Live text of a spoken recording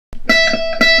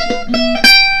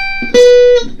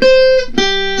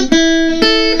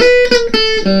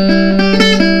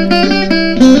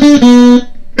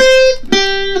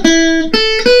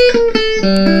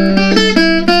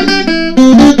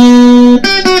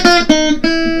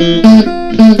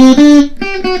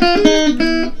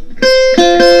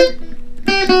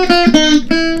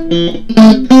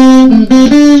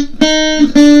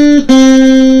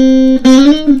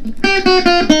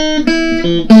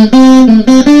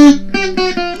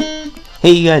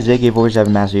Hey you guys,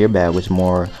 AK47 Master here back with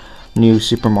more new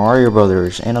Super Mario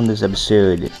Brothers, and on this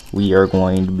episode we are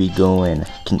going to be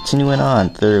continuing on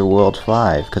through World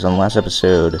 5, because on the last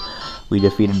episode we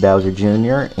defeated Bowser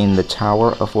Jr. in the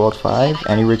Tower of World 5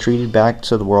 and he retreated back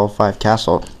to the World 5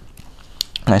 castle.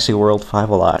 And I say World 5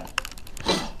 a lot.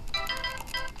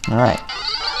 Alright.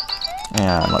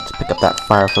 And let's pick up that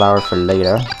fire flower for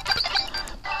later.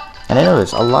 And I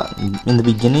noticed a lot in the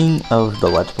beginning of the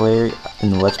Let's Play,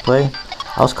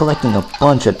 I was collecting a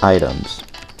bunch of items.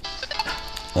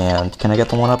 And can I get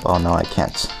the one up? Oh no, I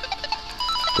can't.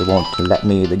 They won't let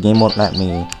me, the game won't let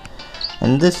me.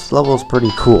 And this level is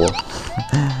pretty cool.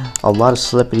 A lot of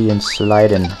slippity and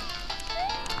sliding.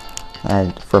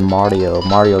 And for Mario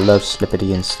loves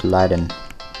slippity and sliding.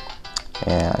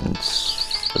 And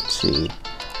let's see.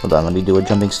 Hold on, let me do a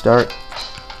jumping start.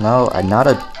 No, not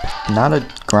a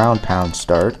ground pound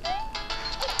start.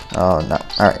 Oh no.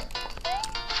 Alright.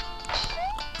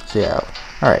 So yeah,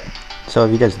 alright. So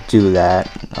if you just do that,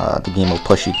 the game will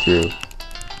push you through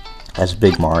as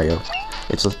Big Mario.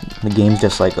 The game's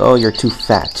just like, oh, you're too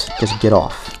fat, just get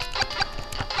off.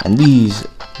 And these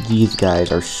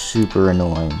guys are super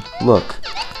annoying. Look,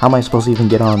 how am I supposed to even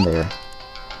get on there?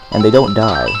 And they don't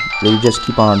die. They just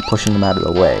keep on pushing them out of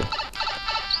the way.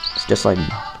 It's just like,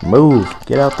 move,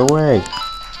 get out the way.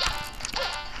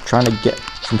 I'm trying to get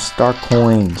some star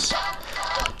coins.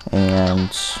 And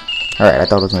alright, I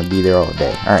thought I was going to be there all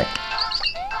day. Alright.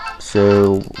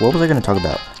 So, what was I going to talk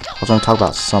about? I was going to talk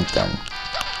about something.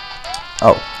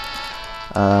 Oh.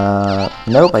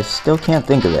 Nope, I still can't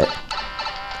think of it.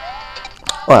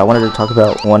 Oh, I wanted to talk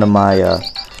about one of my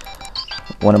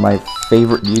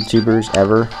favorite YouTubers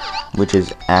ever, which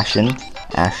is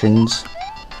Ashens.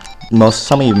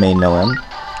 Some of you may know him.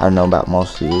 I don't know about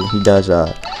most of you. He does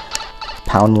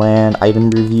Poundland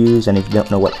item reviews, and if you don't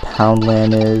know what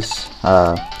Poundland is,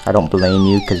 I don't blame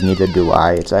you, because neither do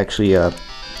I. It's actually a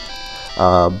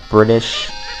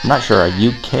British, I'm not sure, a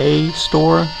UK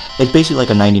store. It's basically like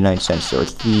a 99-cent store.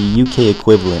 It's the UK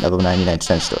equivalent of a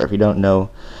 99-cent store. If you don't know,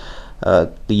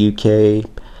 the UK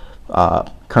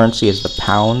currency is the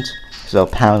pound. So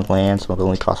Poundland, so it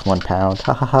only costs £1.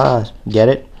 Ha ha ha, get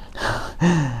it?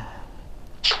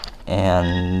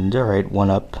 And alright, one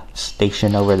up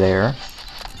station over there.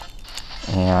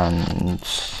 And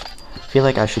I feel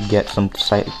like I should get some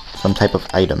type of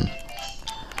item.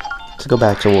 Let's go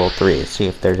back to World 3, see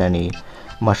if there's any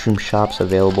mushroom shops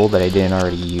available that I didn't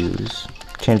already use.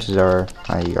 Chances are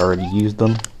I already used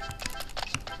them.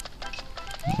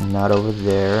 Not over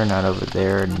there, not over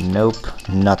there, nope,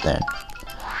 nothing.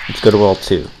 Let's go to World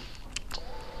 2.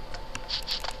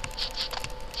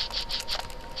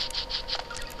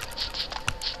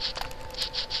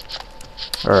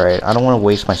 Alright, I don't want to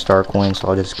waste my star coins, so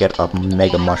I'll just get a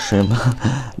mega mushroom.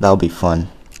 That'll be fun.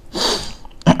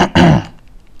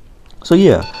 So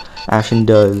yeah, Ashen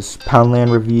does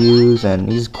Poundland reviews,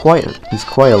 and he's quite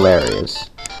hilarious.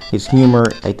 His humor,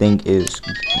 I think, is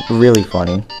really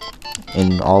funny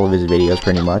in all of his videos,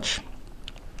 pretty much.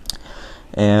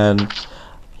 And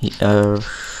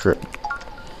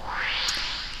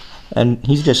and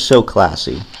he's just so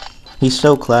classy. He's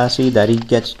so classy that he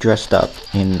gets dressed up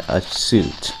in a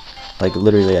suit, like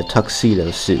literally a tuxedo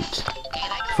suit,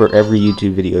 for every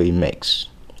YouTube video he makes.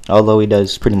 Although he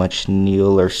does pretty much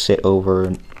kneel or sit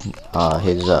over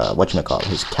his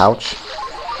his couch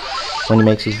when he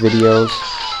makes his videos.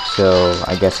 So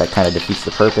I guess that kind of defeats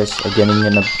the purpose of getting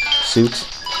in a suit.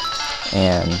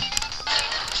 And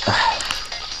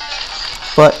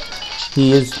but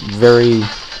he is very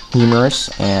humorous,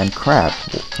 and crap,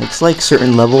 it's like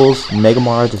certain levels Mega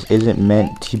Mario just isn't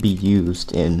meant to be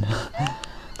used in.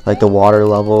 Like the water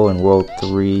level in World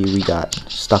 3, we got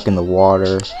stuck in the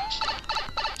water.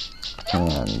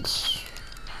 And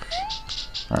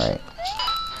alright.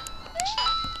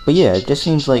 But yeah, it just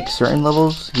seems like certain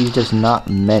levels he's just not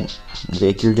meant,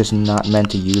 like you're just not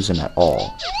meant to use him at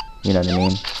all. You know what I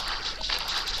mean?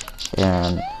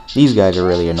 And these guys are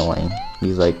really annoying.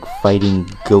 He's like fighting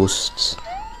ghosts.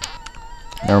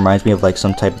 It reminds me of like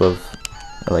some type of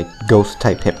like ghost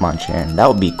type Hitmonchan. That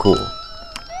would be cool.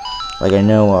 Like I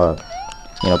know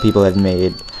people have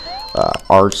made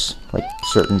arts, like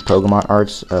certain Pokemon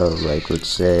arts of like, let's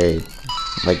say,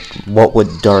 like what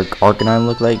would Dark Arcanine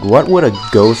look like? What would a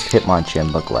ghost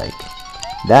Hitmonchan look like?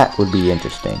 That would be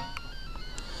interesting.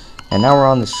 And now we're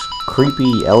on this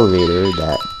creepy elevator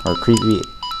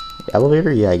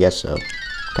yeah, I guess so,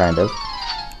 kind of.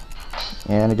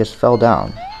 And it just fell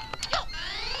down.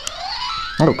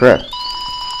 Oh crap.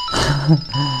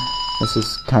 This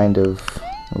is kind of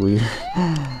weird.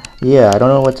 Yeah, I don't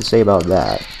know what to say about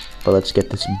that. But let's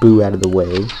get this boo out of the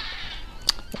way.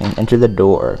 and enter the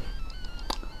door.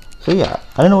 So yeah,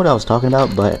 I don't know what I was talking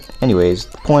about, but anyways,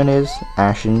 the point is,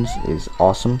 Ashens is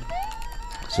awesome.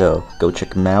 So go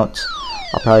check him out.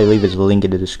 I'll probably leave his link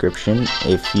in the description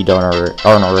if you aren't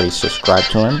already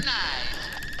subscribed to him.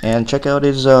 And check out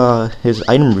his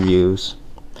item reviews.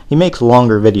 He makes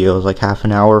longer videos, like half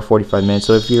an hour, 45 minutes.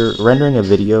 So if you're rendering a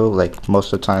video, like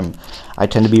most of the time I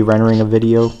tend to be rendering a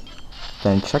video,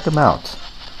 then check him out.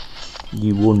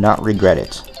 You will not regret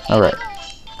it. Alright.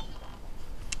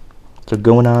 So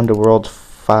going on to World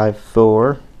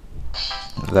 5-4.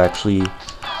 It's actually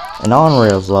an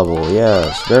on-rails level.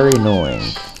 Yes, very annoying.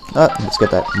 Let's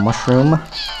get that mushroom.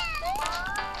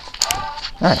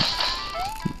 Alright.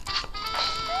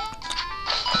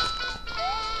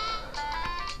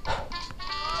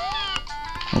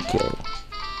 Okay.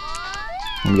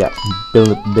 We got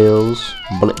bullet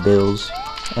bills,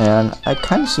 and it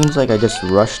kind of seems like I just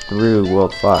rushed through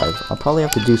World 5. I'll probably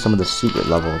have to do some of the secret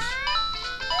levels.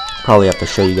 Probably have to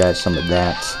show you guys some of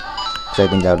that, because I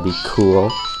think that would be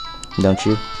cool. Don't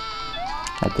you?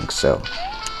 I think so.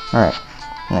 Alright.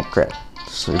 Crap.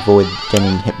 Just avoid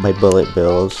getting hit by bullet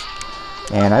bills.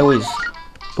 And I always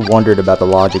wondered about the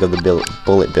logic of the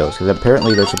bullet bills, because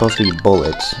apparently they're supposed to be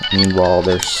bullets. Meanwhile,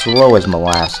 they're slow as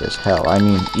molasses. Hell, I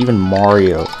mean, even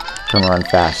Mario can run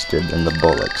faster than the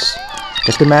bullets.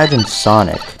 Just imagine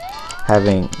Sonic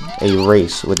having a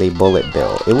race with a bullet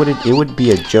bill. It would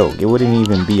be a joke. It wouldn't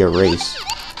even be a race.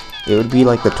 It would be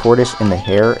like the tortoise and the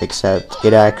hare, except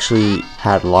it actually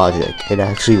had logic. It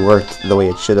actually worked the way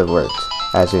it should have worked.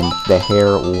 As in, the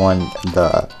hare won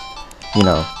the,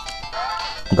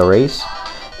 the race.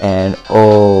 And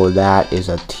oh, that is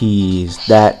a tease.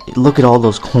 Look at all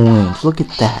those coins. Look at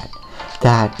that.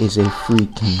 That is a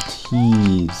freaking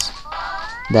tease.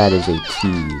 That is a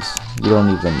tease. You don't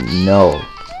even know.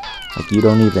 Like, you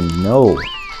don't even know.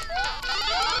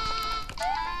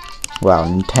 Wow,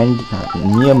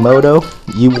 Miyamoto,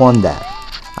 you won that.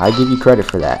 I give you credit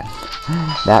for that.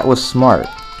 That was smart.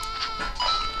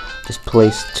 Just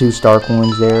place 2 star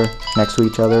coins there next to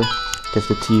each other just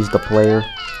to tease the player.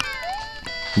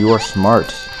 You are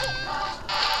smart.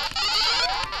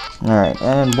 Alright,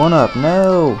 and 1-up.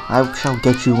 No! I shall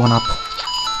get you 1-up.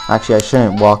 Actually, I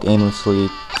shouldn't walk aimlessly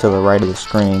to the right of the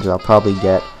screen, because I'll probably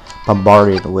get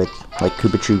bombarded with, like,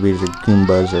 Koopa Troopas or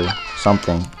Goombas or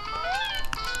something.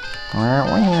 It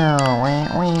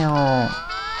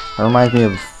reminds me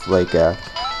of, like,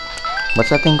 what's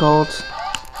that thing called?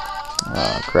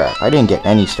 Oh, crap. I didn't get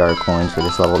any star coins for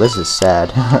this level. This is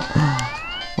sad.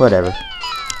 Whatever.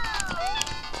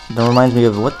 That reminds me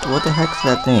of, what the heck's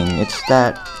that thing? It's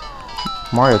that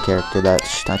Mario character that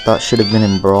I thought should have been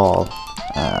in Brawl.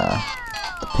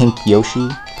 The pink Yoshi?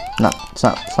 It's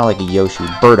not like a Yoshi.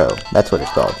 Birdo. That's what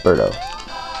it's called. Birdo.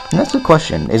 And that's the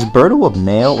question. Is Birdo a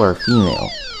male or a female?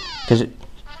 Because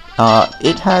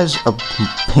it has a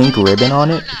pink ribbon on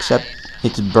it, except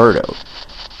it's Birdo.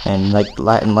 And like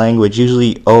Latin language,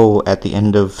 usually O at the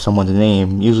end of someone's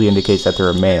name usually indicates that they're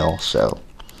a male, so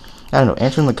I don't know,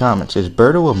 answer in the comments, is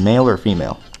Birdo a male or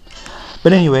female?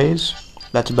 But anyways,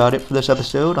 that's about it for this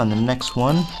episode. On the next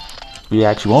one, we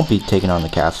actually won't be taking on the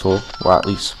castle, or at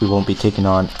least we won't be taking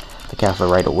on the castle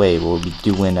right away. We'll be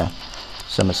doing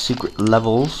some secret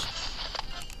levels,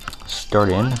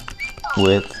 starting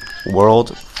with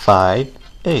World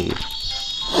 5A.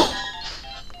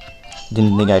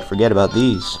 Didn't think I'd forget about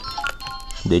these,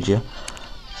 did you?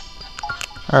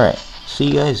 Alright, see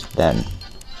you guys then.